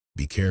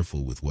Be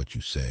careful with what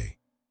you say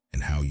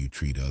and how you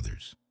treat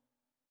others,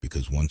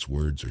 because once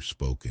words are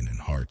spoken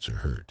and hearts are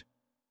hurt,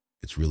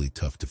 it's really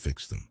tough to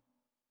fix them.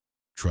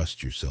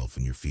 Trust yourself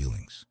and your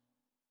feelings.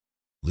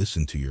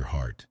 Listen to your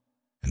heart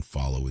and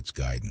follow its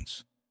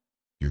guidance.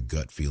 Your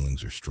gut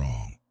feelings are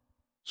strong,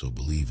 so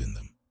believe in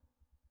them.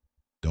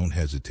 Don't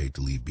hesitate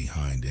to leave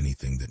behind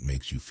anything that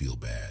makes you feel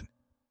bad,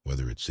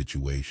 whether it's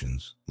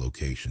situations,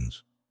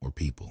 locations, or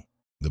people.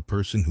 The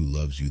person who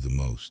loves you the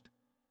most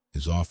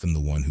is often the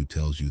one who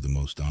tells you the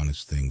most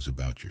honest things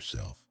about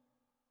yourself.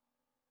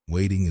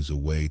 Waiting is a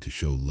way to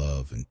show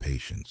love and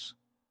patience.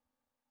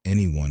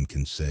 Anyone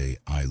can say,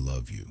 "I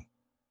love you,"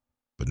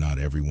 but not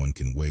everyone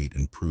can wait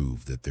and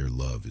prove that their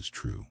love is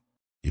true.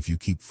 If you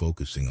keep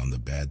focusing on the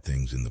bad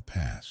things in the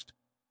past,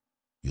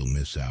 you'll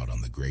miss out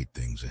on the great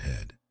things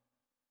ahead.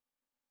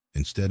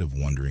 Instead of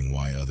wondering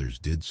why others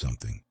did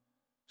something,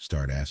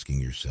 start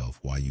asking yourself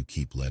why you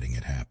keep letting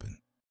it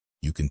happen.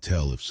 You can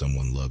tell if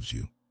someone loves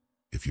you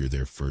if you're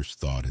their first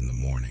thought in the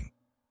morning.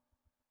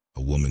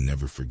 A woman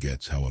never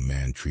forgets how a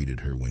man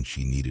treated her when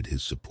she needed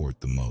his support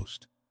the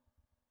most.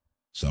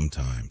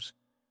 Sometimes,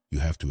 you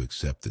have to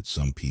accept that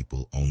some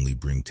people only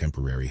bring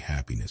temporary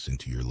happiness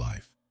into your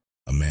life.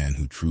 A man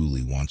who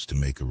truly wants to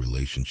make a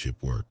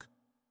relationship work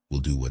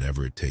will do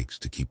whatever it takes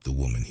to keep the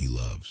woman he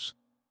loves.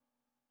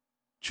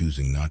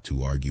 Choosing not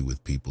to argue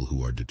with people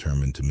who are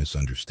determined to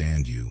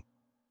misunderstand you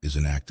is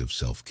an act of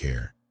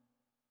self-care.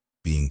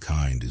 Being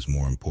kind is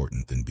more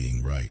important than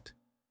being right.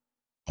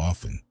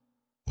 Often,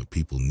 what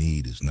people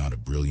need is not a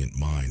brilliant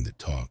mind that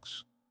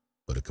talks,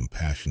 but a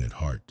compassionate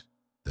heart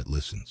that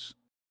listens.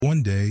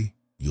 One day,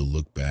 you'll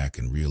look back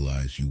and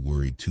realize you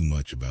worried too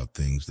much about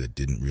things that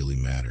didn't really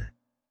matter.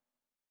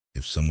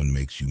 If someone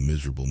makes you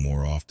miserable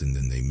more often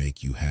than they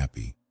make you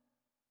happy,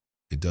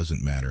 it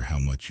doesn't matter how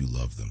much you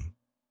love them.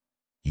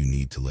 You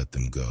need to let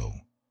them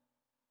go.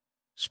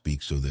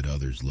 Speak so that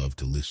others love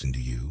to listen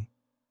to you,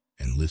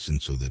 and listen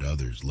so that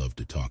others love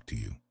to talk to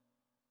you.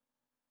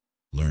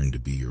 Learn to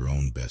be your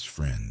own best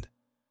friend,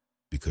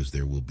 because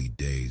there will be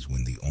days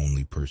when the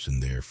only person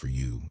there for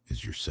you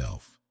is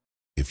yourself.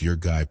 If your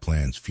guy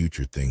plans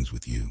future things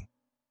with you,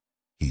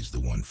 he's the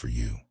one for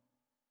you.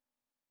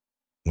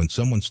 When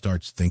someone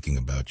starts thinking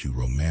about you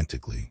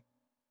romantically,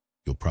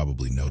 you'll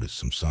probably notice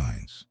some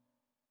signs.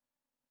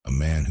 A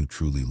man who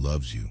truly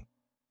loves you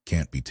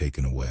can't be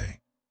taken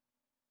away,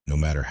 no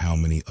matter how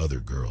many other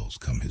girls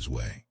come his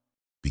way.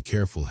 Be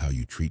careful how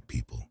you treat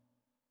people,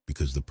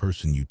 because the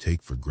person you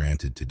take for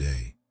granted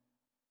today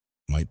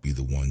might be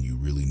the one you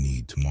really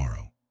need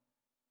tomorrow.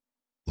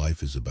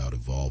 Life is about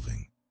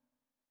evolving,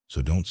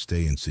 so don't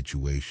stay in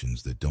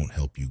situations that don't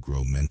help you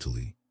grow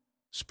mentally,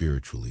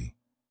 spiritually,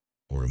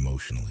 or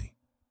emotionally.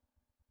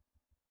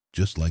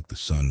 Just like the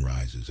sun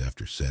rises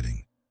after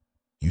setting,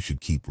 you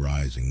should keep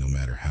rising no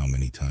matter how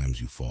many times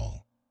you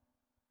fall.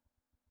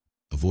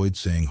 Avoid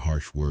saying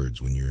harsh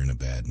words when you're in a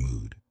bad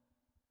mood.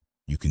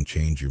 You can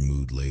change your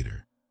mood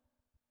later,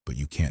 but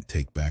you can't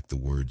take back the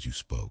words you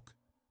spoke.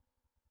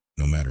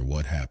 No matter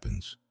what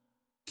happens,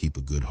 keep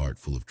a good heart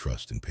full of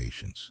trust and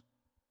patience.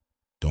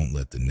 Don't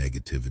let the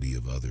negativity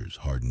of others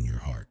harden your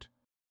heart.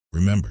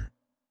 Remember,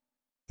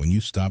 when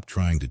you stop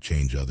trying to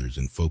change others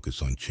and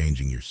focus on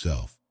changing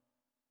yourself,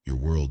 your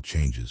world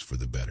changes for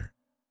the better.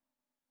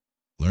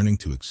 Learning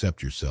to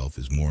accept yourself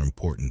is more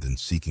important than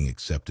seeking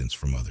acceptance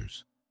from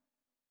others.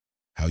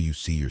 How you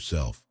see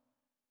yourself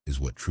is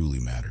what truly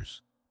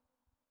matters.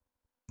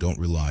 Don't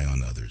rely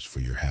on others for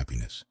your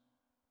happiness.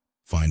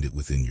 Find it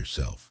within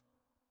yourself.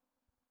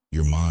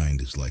 Your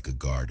mind is like a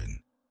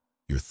garden.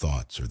 Your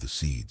thoughts are the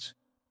seeds.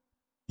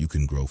 You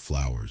can grow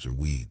flowers or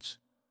weeds.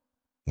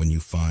 When you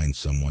find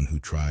someone who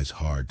tries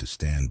hard to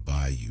stand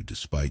by you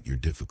despite your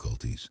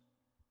difficulties,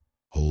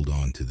 hold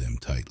on to them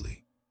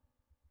tightly.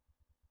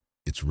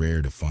 It's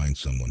rare to find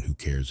someone who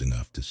cares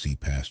enough to see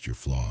past your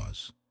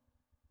flaws.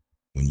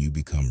 When you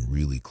become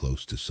really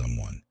close to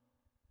someone,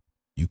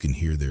 you can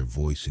hear their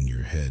voice in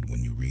your head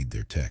when you read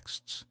their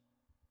texts.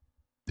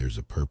 There's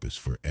a purpose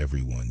for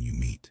everyone you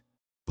meet.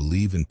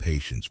 Believe in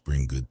patience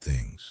bring good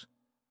things,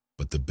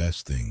 but the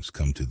best things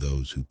come to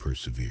those who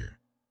persevere.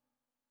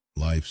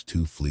 Life's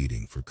too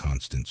fleeting for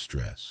constant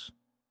stress.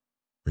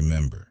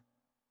 Remember,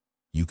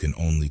 you can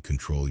only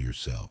control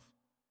yourself,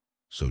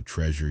 so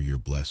treasure your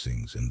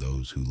blessings and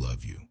those who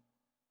love you.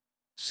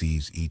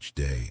 Seize each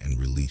day and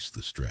release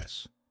the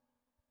stress.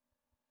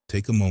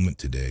 Take a moment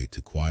today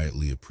to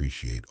quietly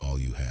appreciate all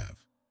you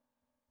have.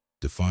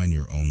 Define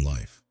your own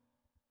life.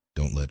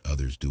 Don't let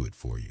others do it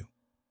for you.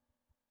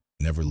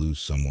 Never lose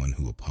someone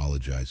who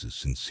apologizes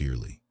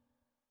sincerely,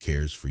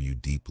 cares for you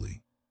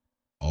deeply,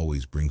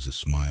 always brings a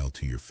smile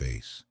to your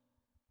face,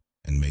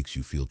 and makes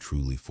you feel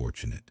truly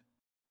fortunate.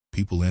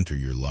 People enter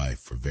your life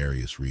for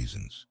various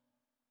reasons.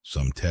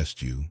 Some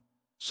test you,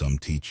 some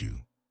teach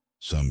you,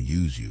 some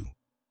use you,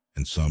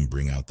 and some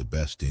bring out the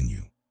best in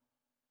you.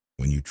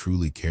 When you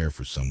truly care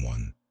for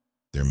someone,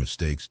 their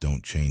mistakes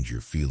don't change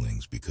your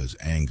feelings because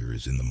anger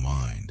is in the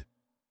mind,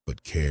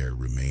 but care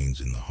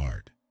remains in the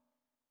heart.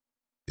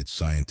 It's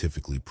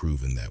scientifically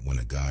proven that when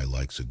a guy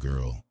likes a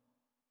girl,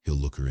 he'll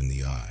look her in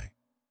the eye.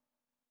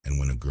 And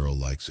when a girl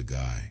likes a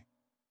guy,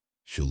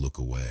 she'll look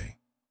away.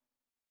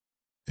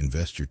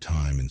 Invest your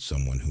time in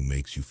someone who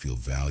makes you feel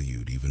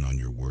valued even on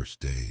your worst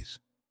days.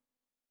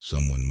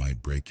 Someone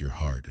might break your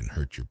heart and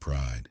hurt your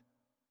pride,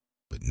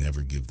 but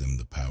never give them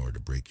the power to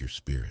break your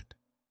spirit.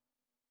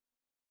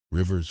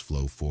 Rivers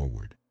flow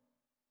forward,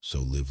 so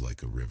live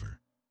like a river.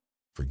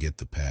 Forget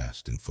the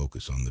past and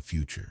focus on the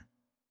future.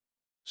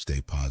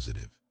 Stay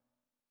positive.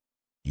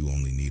 You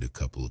only need a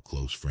couple of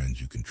close friends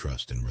you can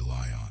trust and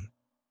rely on.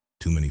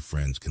 Too many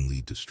friends can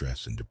lead to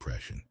stress and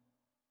depression.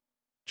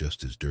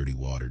 Just as dirty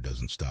water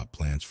doesn't stop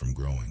plants from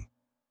growing,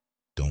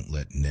 don't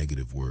let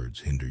negative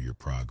words hinder your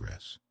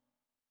progress.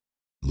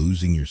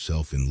 Losing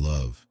yourself in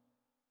love,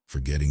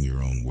 forgetting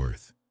your own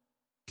worth,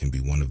 can be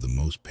one of the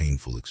most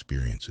painful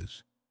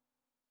experiences.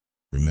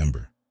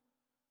 Remember,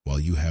 while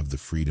you have the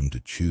freedom to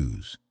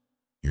choose,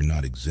 you're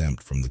not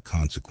exempt from the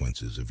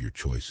consequences of your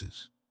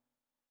choices.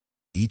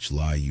 Each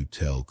lie you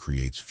tell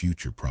creates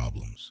future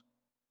problems,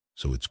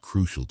 so it's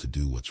crucial to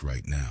do what's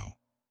right now.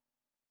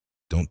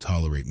 Don't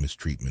tolerate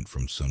mistreatment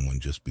from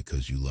someone just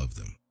because you love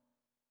them.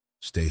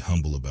 Stay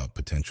humble about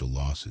potential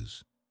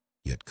losses,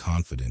 yet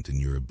confident in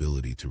your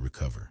ability to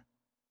recover.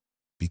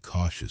 Be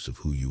cautious of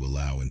who you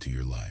allow into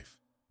your life.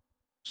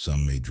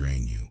 Some may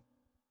drain you,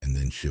 and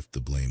then shift the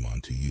blame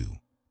onto you.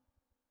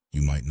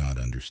 You might not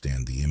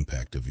understand the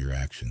impact of your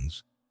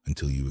actions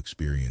until you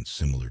experience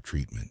similar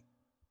treatment.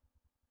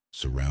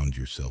 Surround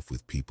yourself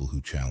with people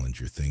who challenge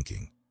your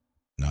thinking,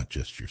 not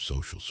just your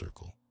social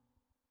circle.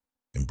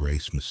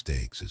 Embrace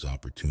mistakes as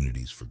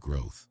opportunities for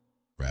growth,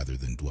 rather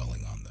than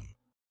dwelling on them.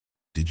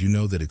 Did you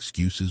know that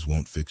excuses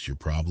won't fix your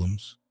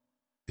problems?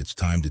 It's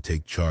time to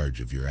take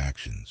charge of your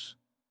actions.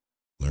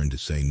 Learn to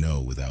say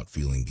no without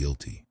feeling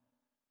guilty.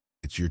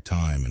 It's your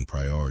time and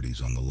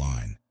priorities on the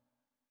line.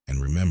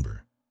 And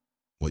remember,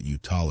 what you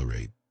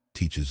tolerate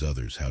teaches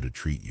others how to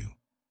treat you.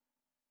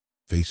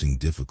 Facing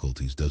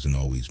difficulties doesn't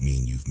always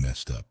mean you've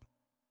messed up.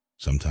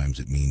 Sometimes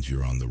it means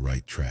you're on the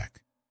right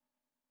track.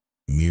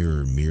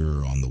 Mirror,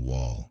 mirror on the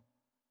wall.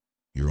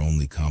 Your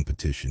only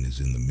competition is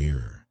in the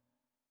mirror.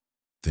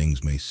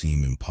 Things may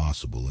seem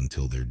impossible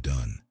until they're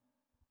done,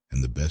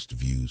 and the best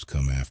views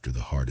come after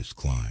the hardest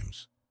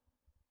climbs.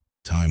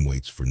 Time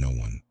waits for no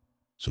one,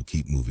 so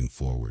keep moving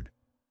forward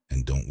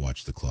and don't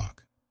watch the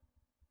clock.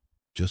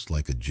 Just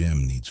like a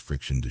gem needs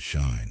friction to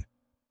shine,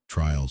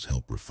 trials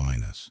help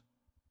refine us.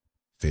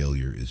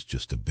 Failure is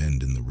just a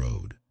bend in the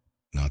road,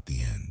 not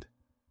the end.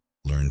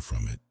 Learn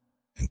from it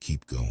and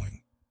keep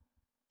going.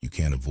 You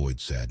can't avoid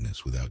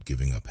sadness without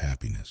giving up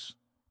happiness.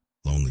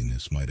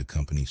 Loneliness might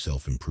accompany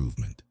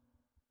self-improvement,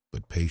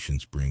 but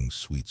patience brings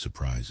sweet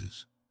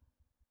surprises.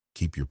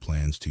 Keep your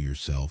plans to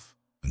yourself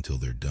until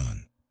they're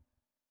done.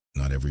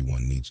 Not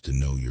everyone needs to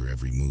know your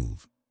every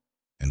move.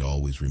 And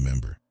always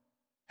remember,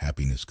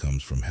 happiness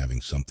comes from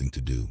having something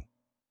to do,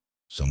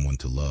 someone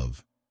to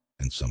love,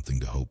 and something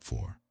to hope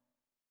for.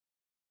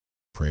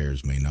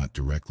 Prayers may not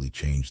directly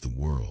change the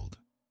world,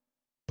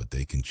 but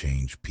they can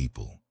change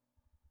people.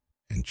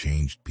 And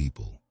changed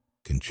people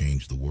can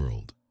change the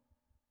world.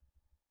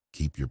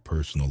 Keep your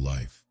personal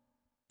life,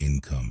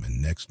 income,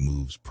 and next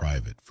moves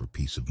private for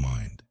peace of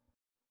mind.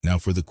 Now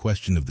for the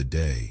question of the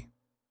day.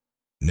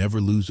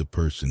 Never lose a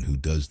person who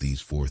does these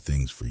 4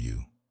 things for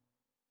you.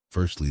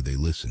 Firstly, they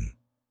listen,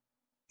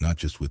 not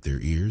just with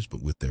their ears,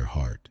 but with their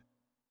heart.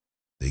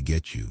 They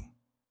get you.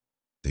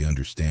 They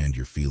understand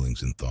your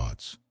feelings and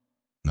thoughts,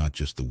 not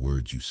just the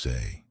words you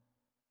say.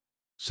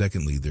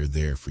 Secondly, they're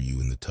there for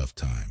you in the tough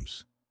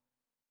times.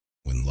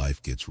 When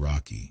life gets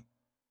rocky,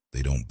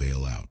 they don't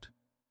bail out.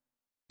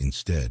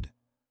 Instead,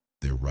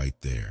 they're right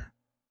there,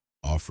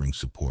 offering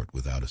support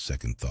without a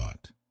second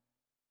thought.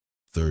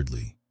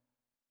 Thirdly,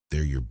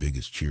 they're your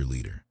biggest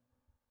cheerleader.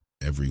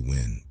 Every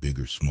win, big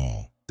or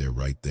small, they're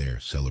right there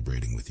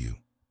celebrating with you.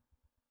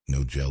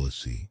 No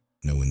jealousy,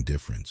 no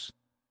indifference,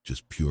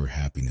 just pure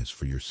happiness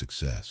for your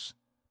success.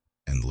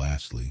 And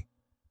lastly,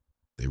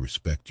 they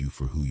respect you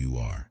for who you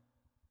are.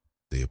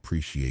 They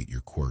appreciate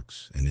your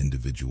quirks and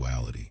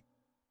individuality,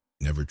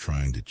 never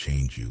trying to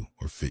change you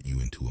or fit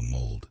you into a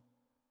mold.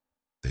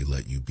 They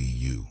let you be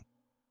you,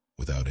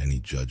 without any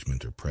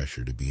judgment or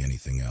pressure to be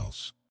anything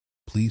else.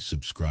 Please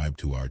subscribe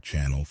to our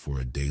channel for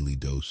a daily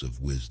dose of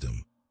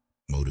wisdom,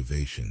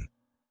 motivation,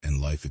 and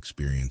life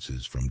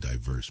experiences from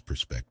diverse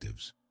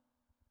perspectives.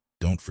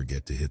 Don't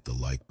forget to hit the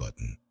like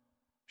button,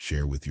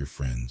 share with your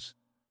friends,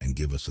 and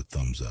give us a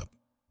thumbs up.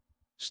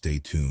 Stay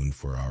tuned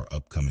for our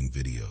upcoming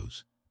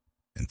videos,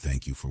 and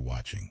thank you for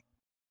watching.